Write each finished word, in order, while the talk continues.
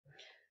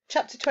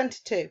Chapter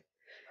 22.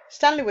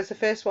 Stanley was the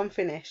first one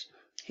finished.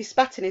 He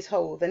spat in his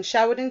hole, then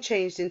showered and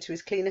changed into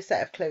his cleaner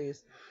set of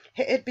clothes.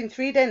 It had been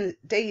 3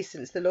 days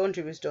since the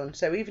laundry was done,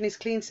 so even his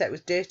clean set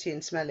was dirty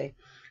and smelly.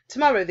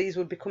 Tomorrow these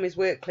would become his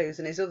work clothes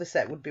and his other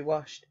set would be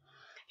washed.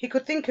 He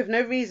could think of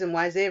no reason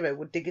why Zero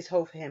would dig his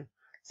hole for him.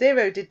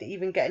 Zero didn't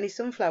even get any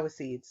sunflower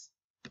seeds.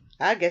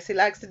 "I guess he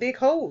likes to dig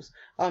holes,"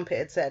 Armpit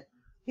had said.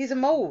 "He's a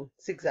mole,"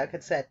 Zigzag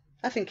had said.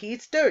 "I think he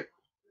eats dirt."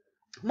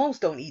 "Moles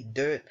don't eat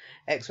dirt,"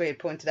 X-Ray had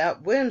pointed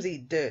out. "Worms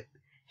eat dirt."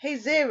 "Hey,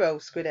 Zero,"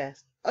 Squid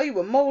asked, "are you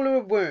a mole or a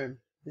worm?"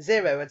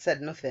 Zero had said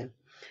nothing.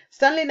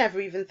 Stanley never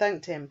even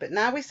thanked him, but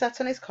now he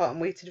sat on his cot and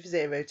waited for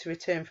Zero to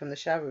return from the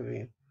shower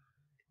room.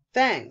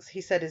 "Thanks,"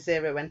 he said as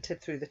Zero entered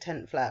through the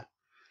tent flap.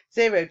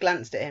 Zero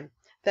glanced at him,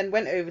 then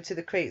went over to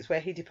the crates where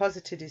he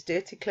deposited his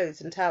dirty clothes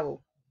and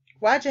towel.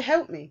 "Why'd you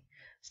help me?"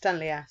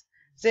 Stanley asked.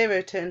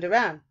 Zero turned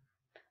around.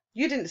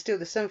 "You didn't steal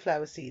the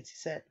sunflower seeds," he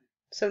said.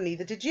 "So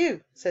neither did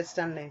you," said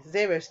Stanley.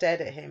 Zero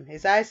stared at him.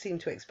 His eyes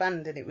seemed to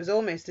expand, and it was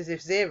almost as if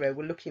Zero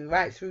were looking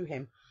right through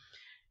him.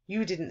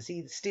 "You didn't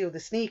steal the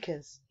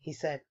sneakers," he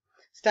said.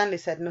 Stanley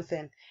said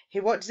nothing. He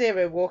watched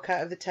Zero walk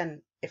out of the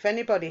tent. If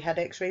anybody had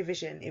X-ray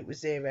vision, it was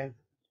Zero.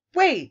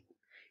 "Wait!"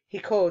 he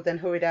called, then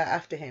hurried out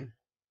after him.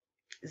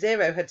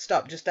 Zero had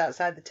stopped just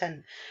outside the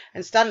tent,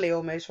 and Stanley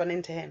almost ran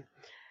into him.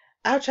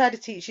 "I'll try to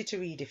teach you to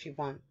read if you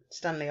want,"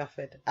 Stanley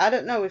offered. "I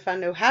don't know if I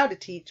know how to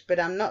teach, but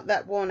I'm not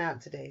that worn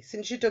out today,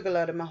 since you dug a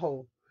lot of my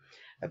hole."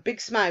 A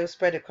big smile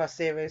spread across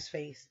Zero's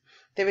face.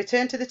 They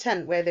returned to the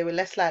tent where they were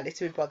less likely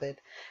to be bothered.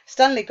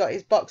 Stanley got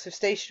his box of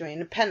stationery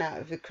and a pen out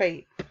of the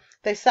crate.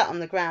 They sat on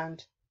the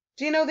ground.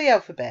 "Do you know the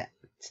alphabet?"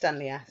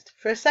 Stanley asked.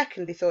 For a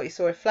second he thought he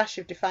saw a flash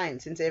of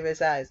defiance in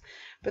Zero's eyes,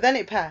 but then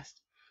it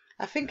passed.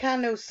 "I think I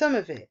know some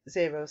of it,"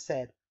 Zero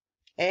said.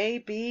 "A,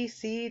 B,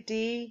 C,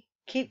 D...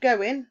 Keep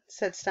going,"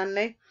 said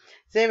Stanley.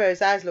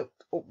 Zero's eyes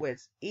looked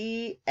upwards.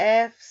 "E,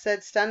 F,"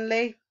 said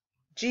Stanley.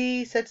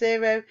 "G," said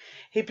Zero.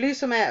 He blew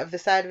some out of the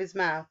side of his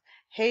mouth.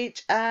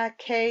 "H, I,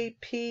 K,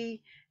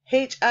 P...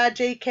 H, I,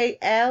 J, K,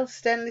 L,"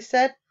 Stanley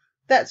said.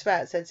 "That's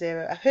right," said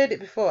Zero. "I've heard it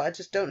before, I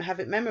just don't have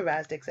it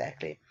memorized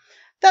exactly."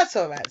 "That's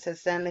all right," said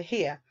Stanley.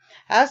 "Here,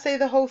 I'll say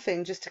the whole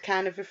thing just to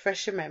kind of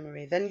refresh your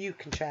memory, then you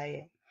can try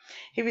it."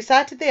 He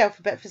recited the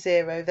alphabet for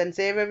Zero, then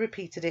Zero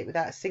repeated it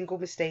without a single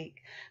mistake.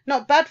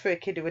 Not bad for a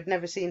kid who had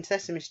never seen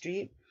Sesame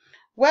Street.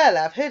 "Well,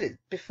 I've heard it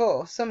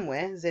before,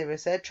 somewhere," Zero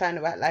said, trying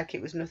to act like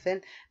it was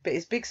nothing, but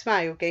his big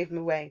smile gave him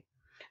away.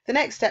 The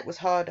next step was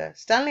harder.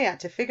 Stanley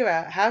had to figure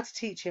out how to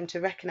teach him to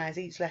recognize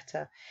each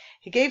letter.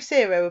 He gave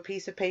Zero a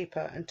piece of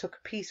paper and took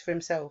a piece for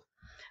himself.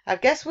 "I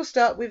guess we'll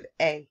start with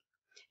A."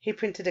 He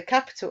printed a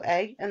capital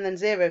A, and then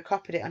Zero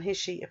copied it on his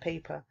sheet of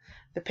paper.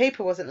 The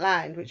paper wasn't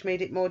lined, which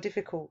made it more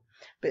difficult.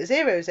 But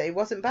Zero's A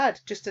wasn't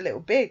bad, just a little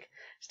big.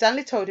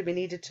 Stanley told him he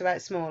needed to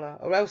write smaller,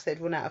 or else they'd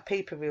run out of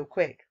paper real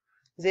quick.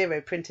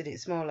 Zero printed it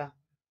smaller.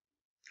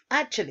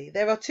 "Actually,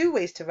 there are 2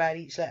 ways to write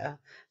each letter,"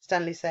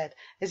 Stanley said,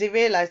 as he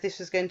realized this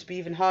was going to be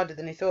even harder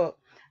than he thought.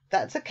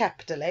 "That's a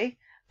capital A,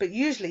 but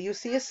usually you'll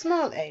see a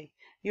small a.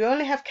 You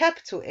only have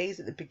capital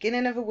A's at the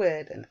beginning of a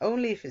word, and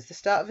only if it's the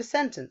start of a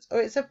sentence,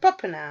 or it's a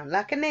proper noun,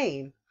 like a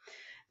name."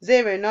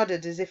 Zero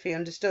nodded as if he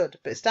understood,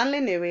 but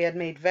Stanley knew he had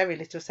made very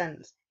little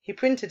sense. He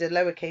printed a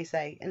lowercase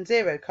a, and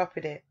Zero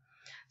copied it.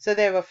 "So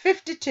there are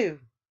 52,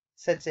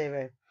 said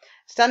Zero.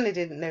 Stanley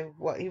didn't know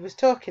what he was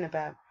talking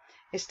about.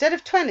 "Instead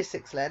of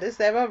 26 letters,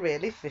 there are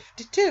really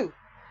 52.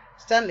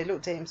 Stanley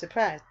looked at him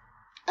surprised.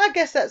 "I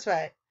guess that's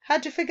right.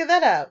 How'd you figure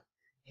that out?"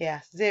 he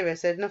asked. Zero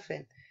said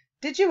nothing.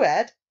 "Did you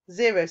add?"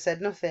 Zero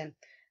said nothing.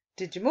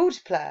 "Did you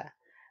multiply?"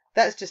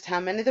 "That's just how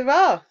many there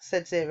are,"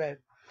 said Zero.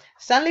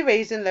 Stanley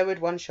raised and lowered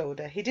one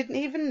shoulder. He didn't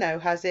even know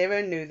how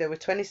Zero knew there were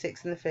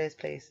 26 in the first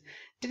place.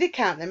 Did he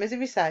count them as he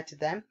recited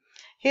them?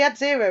 He had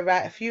Zero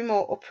write a few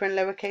more upper and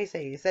lower case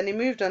A's, then he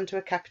moved on to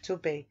a capital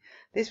B.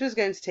 This was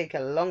going to take a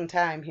long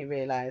time, he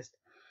realized.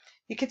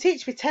 "You can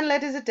teach me 10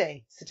 letters a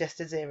day,"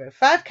 suggested Zero.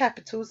 5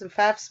 capitals and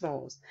 5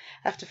 smalls.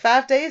 After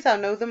 5 days I'll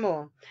know them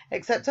all.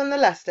 Except on the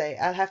last day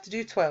I'll have to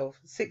do 12.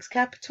 6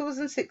 capitals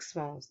and 6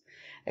 smalls.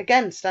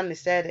 Again Stanley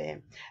stared at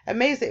him,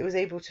 amazed that he was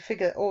able to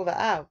figure all that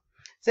out.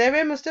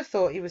 Zero must have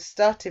thought he was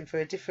starting for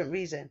a different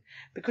reason,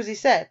 because he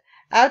said,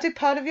 "I'll dig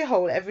part of your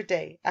hole every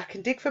day. I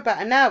can dig for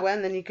about an hour,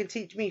 and then you can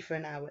teach me for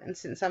an hour. And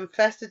since I'm a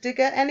faster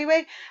digger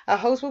anyway, our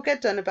holes will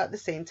get done about the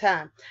same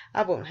time.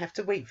 I won't have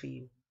to wait for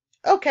you."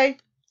 "Okay,"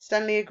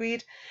 Stanley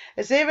agreed.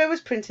 As Zero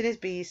was printing his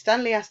B's,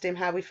 Stanley asked him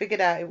how he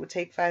figured out it would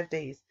take 5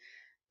 days.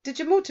 "Did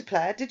you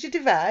multiply? Did you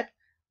divide?"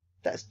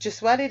 "That's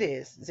just what it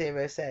is,"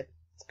 Zero said.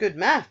 "It's good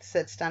math,"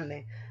 said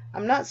Stanley.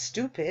 "I'm not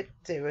stupid,"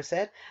 Zero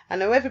said. "I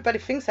know everybody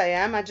thinks I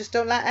am. I just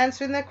don't like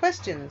answering their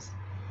questions."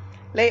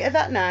 Later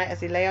that night, as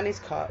he lay on his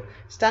cot,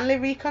 Stanley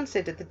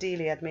reconsidered the deal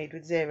he had made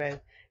with Zero.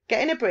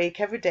 Getting a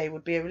break every day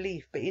would be a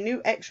relief, but he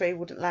knew X-Ray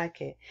wouldn't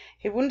like it.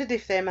 He wondered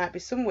if there might be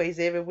some way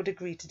Zero would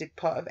agree to dig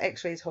part of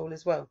X-Ray's hole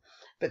as well.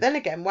 But then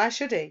again, why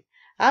should he?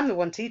 "I'm the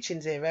one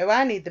teaching Zero.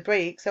 I need the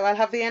break, so I'll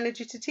have the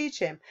energy to teach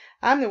him.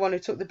 I'm the one who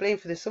took the blame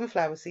for the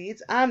sunflower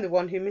seeds. I'm the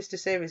one who Mr.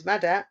 Sir is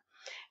mad at."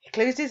 He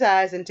closed his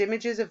eyes, and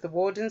images of the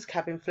warden's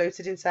cabin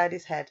floated inside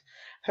his head.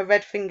 Her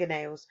red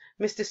fingernails,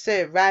 Mr.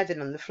 Sir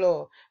writhing on the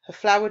floor, her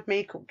flowered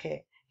make-up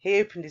kit. He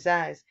opened his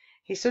eyes.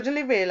 He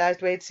suddenly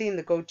realised where he'd seen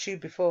the gold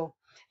tube before.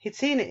 He'd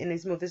seen it in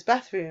his mother's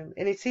bathroom,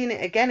 and he'd seen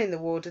it again in the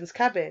warden's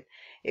cabin.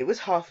 It was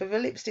half of a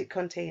lipstick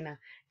container.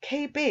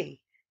 KB!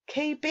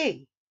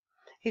 KB!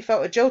 He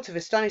felt a jolt of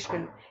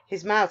astonishment.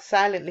 His mouth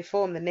silently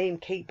formed the name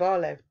Kate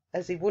Barlow,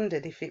 as he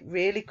wondered if it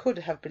really could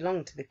have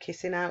belonged to the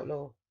kissing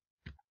outlaw.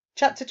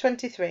 Chapter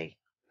 23.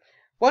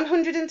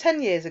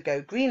 110 years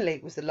ago, Green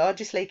Lake was the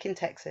largest lake in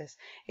Texas.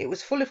 It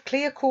was full of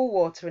clear, cool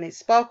water, and it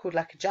sparkled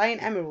like a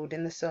giant emerald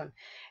in the sun.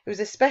 It was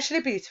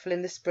especially beautiful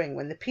in the spring,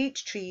 when the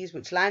peach trees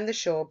which lined the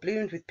shore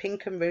bloomed with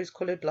pink and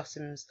rose-coloured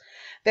blossoms.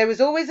 There was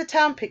always a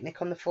town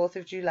picnic on the 4th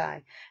of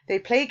July. They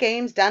play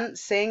games,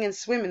 dance, sing, and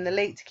swim in the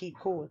lake to keep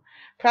cool.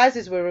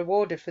 Prizes were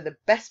rewarded for the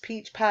best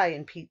peach pie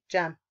and peach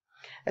jam.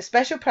 A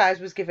special prize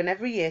was given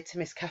every year to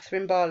Miss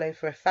Catherine Barlow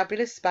for her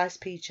fabulous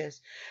spiced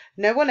peaches.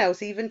 No one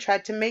else even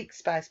tried to make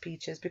spiced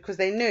peaches, because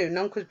they knew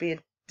none could be as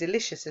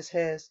delicious as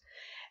hers.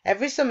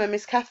 Every summer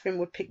Miss Catherine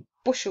would pick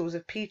bushels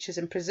of peaches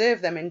and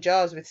preserve them in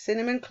jars with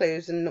cinnamon,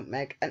 cloves, and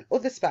nutmeg, and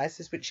other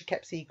spices which she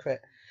kept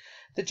secret.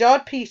 The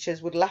jarred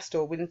peaches would last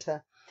all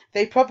winter.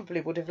 They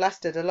probably would have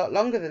lasted a lot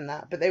longer than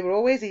that, but they were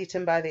always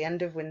eaten by the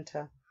end of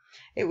winter.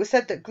 It was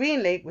said that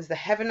Green Lake was the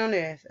heaven on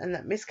earth, and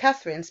that Miss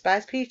Catherine's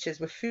spiced peaches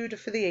were food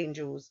for the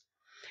angels.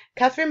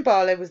 Catherine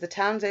Barlow was the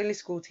town's only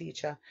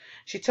schoolteacher.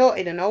 She taught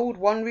in an old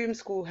one-room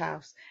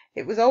schoolhouse.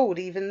 It was old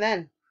even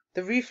then.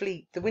 The roof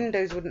leaked, the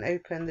windows wouldn't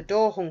open, the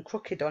door hung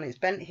crooked on its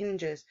bent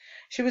hinges.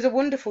 She was a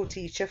wonderful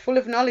teacher, full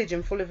of knowledge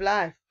and full of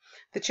life.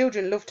 The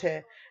children loved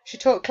her. She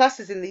taught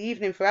classes in the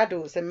evening for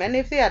adults, and many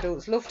of the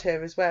adults loved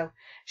her as well.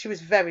 She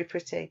was very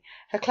pretty.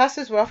 Her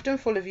classes were often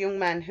full of young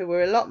men who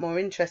were a lot more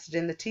interested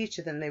in the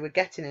teacher than they were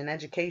getting in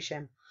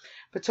education.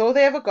 But all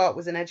they ever got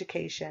was an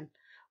education.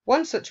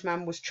 One such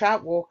man was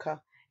Trout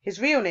Walker. His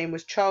real name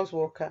was Charles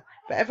Walker,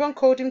 but everyone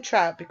called him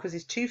Trout because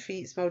his 2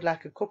 feet smelled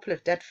like a couple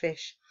of dead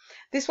fish.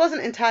 This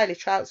wasn't entirely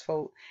Trout's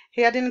fault.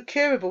 He had an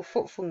incurable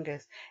foot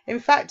fungus. In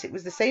fact, it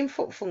was the same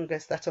foot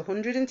fungus that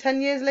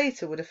 110 years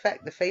later would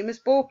affect the famous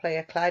ball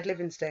player Clyde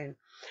Livingstone.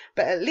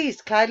 But at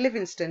least Clyde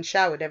Livingstone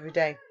showered every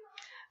day.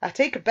 "I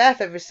take a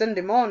bath every Sunday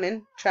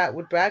morning," Trout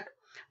would brag,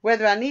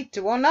 "whether I need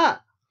to or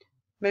not."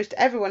 Most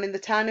everyone in the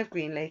town of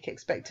Green Lake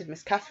expected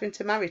Miss Catherine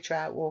to marry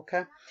Trout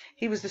Walker.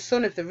 He was the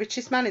son of the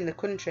richest man in the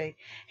country.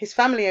 His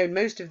family owned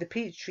most of the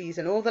peach trees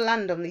and all the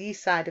land on the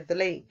east side of the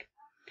lake.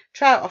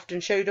 Trout often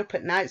showed up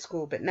at night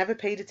school, but never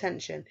paid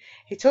attention.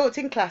 He talked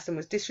in class and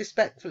was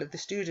disrespectful of the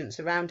students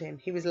around him.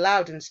 He was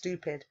loud and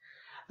stupid.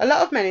 A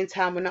lot of men in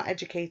town were not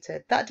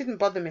educated. That didn't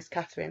bother Miss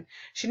Catherine.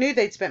 She knew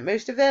they'd spent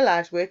most of their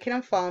lives working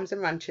on farms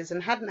and ranches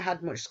and hadn't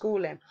had much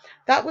schooling.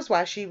 That was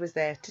why she was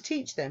there, to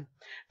teach them.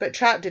 But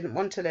Trout didn't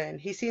want to learn.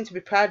 He seemed to be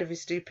proud of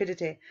his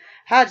stupidity.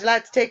 "How'd you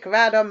like to take a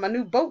ride on my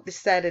new boat this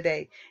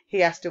Saturday?"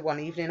 he asked her one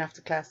evening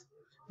after class.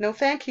 "No,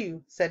 thank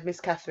you," said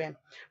Miss Catherine.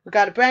 "We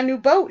got a brand new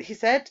boat," he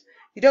said.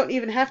 "You don't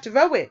even have to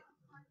row it."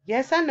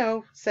 "Yes, I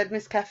know," said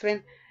Miss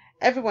Catherine.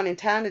 Everyone in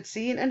town had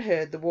seen and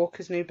heard the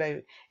Walkers' new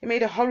boat. It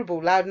made a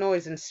horrible loud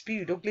noise and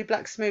spewed ugly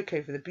black smoke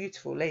over the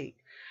beautiful lake.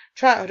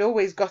 Trout had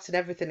always gotten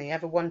everything he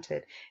ever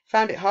wanted. He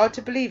found it hard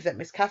to believe that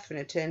Miss Catherine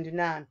had turned him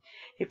down.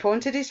 He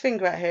pointed his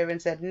finger at her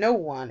and said, "No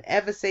one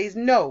ever says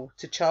no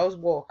to Charles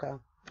Walker."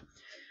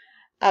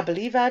 "I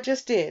believe I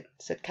just did,"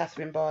 said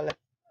Catherine Barlow.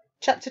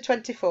 Chapter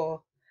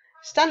 24.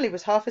 Stanley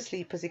was half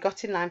asleep as he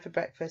got in line for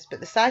breakfast, but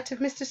the sight of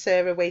Mr.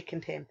 Sir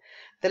awakened him.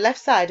 The left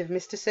side of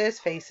Mr. Sir's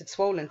face had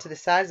swollen to the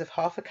size of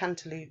half a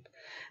cantaloupe.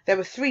 There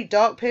were 3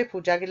 dark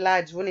purple jagged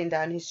lines running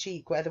down his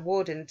cheek where the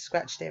warden had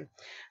scratched him.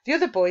 The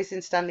other boys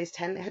in Stanley's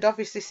tent had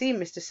obviously seen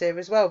Mr. Sir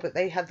as well, but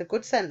they had the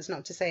good sense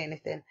not to say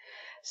anything.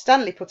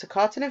 Stanley put a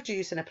carton of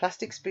juice and a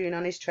plastic spoon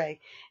on his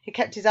tray. He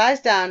kept his eyes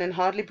down and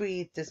hardly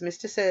breathed as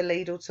Mr. Sir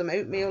ladled some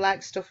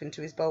oatmeal-like stuff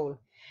into his bowl.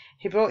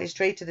 He brought his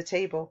tray to the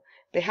table.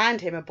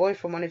 Behind him, a boy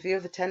from one of the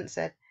other tents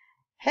said,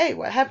 "Hey,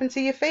 what happened to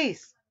your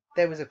face?"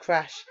 There was a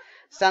crash.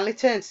 Stanley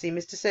turned to see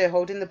Mr. Sir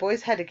holding the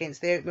boy's head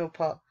against the oatmeal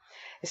pot.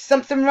 "Is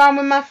something wrong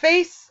with my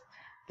face?"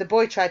 The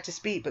boy tried to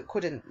speak but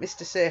couldn't.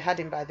 Mr. Sir had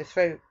him by the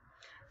throat.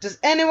 "Does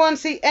anyone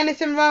see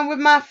anything wrong with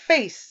my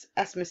face?"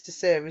 asked Mr.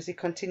 Sir as he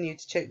continued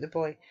to choke the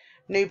boy.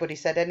 Nobody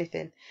said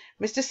anything.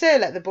 Mr. Sir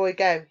let the boy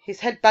go. His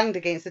head banged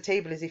against the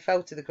table as he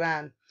fell to the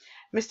ground.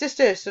 Mr.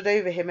 Sir stood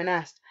over him and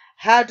asked,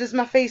 "How does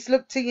my face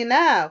look to you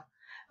now?"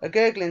 A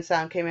gurgling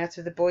sound came out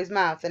of the boy's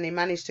mouth, and he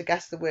managed to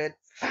gasp the word,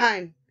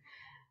 "Fine."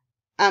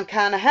 "I'm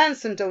kind of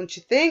handsome, don't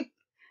you think?"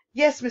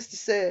 "Yes, Mr.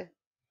 Sir."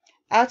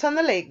 Out on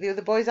the lake, the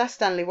other boys asked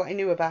Stanley what he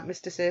knew about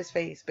Mr. Sir's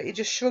face, but he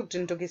just shrugged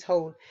and dug his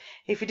hole.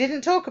 If he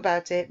didn't talk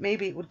about it,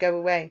 maybe it would go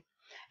away.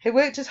 He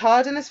worked as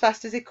hard and as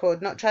fast as he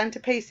could, not trying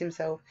to pace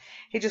himself.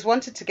 He just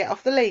wanted to get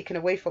off the lake and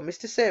away from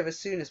Mr. Sir as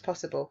soon as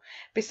possible.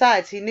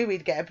 Besides, he knew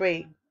he'd get a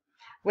break.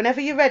 "Whenever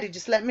you're ready,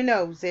 just let me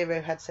know,"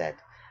 Zero had said.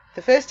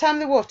 The first time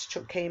the water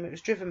truck came, it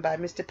was driven by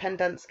Mr.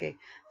 Pendanski.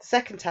 The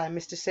second time,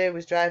 Mr. Sir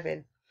was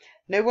driving.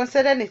 No one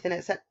said anything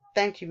except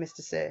 "Thank you,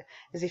 Mr. Sir,"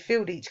 as he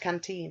filled each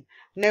canteen.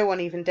 No one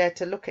even dared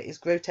to look at his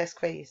grotesque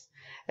face.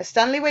 As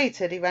Stanley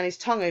waited, he ran his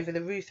tongue over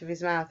the roof of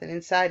his mouth and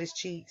inside his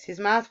cheeks. His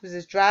mouth was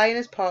as dry and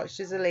as parched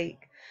as a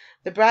lake.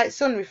 The bright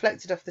sun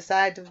reflected off the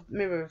side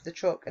mirror of the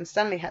truck, and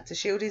Stanley had to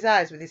shield his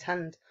eyes with his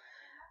hand.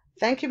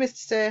 "Thank you, Mr.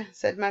 Sir,"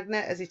 said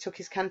Magnet, as he took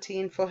his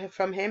canteen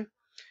from him.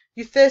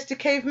 "You thirsty,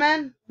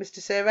 caveman?"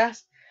 Mr. Sir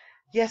asked.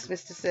 "Yes,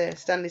 Mr. Sir,"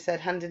 Stanley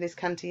said, handing his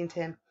canteen to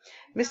him.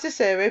 Mr.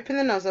 Sir opened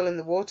the nozzle and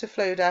the water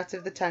flowed out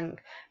of the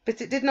tank,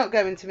 but it did not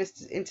go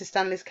into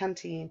Stanley's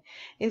canteen.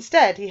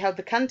 Instead, he held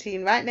the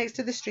canteen right next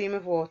to the stream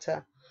of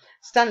water.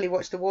 Stanley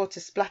watched the water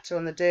splatter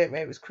on the dirt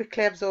where it was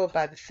quickly absorbed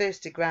by the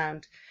thirsty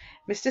ground.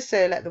 Mr.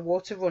 Sir let the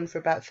water run for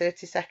about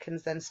 30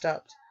 seconds, then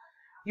stopped.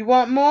 "You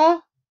want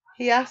more?"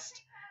 he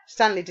asked.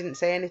 Stanley didn't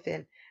say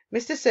anything.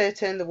 Mr. Sir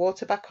turned the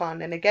water back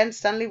on, and again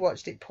Stanley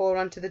watched it pour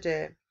onto the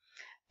dirt.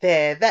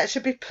 "There, that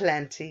should be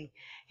plenty."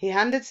 He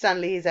handed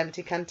Stanley his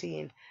empty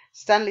canteen.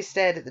 Stanley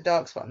stared at the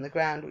dark spot on the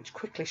ground, which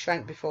quickly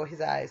shrank before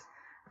his eyes.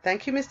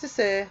 "Thank you, Mr.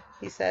 Sir,"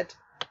 he said.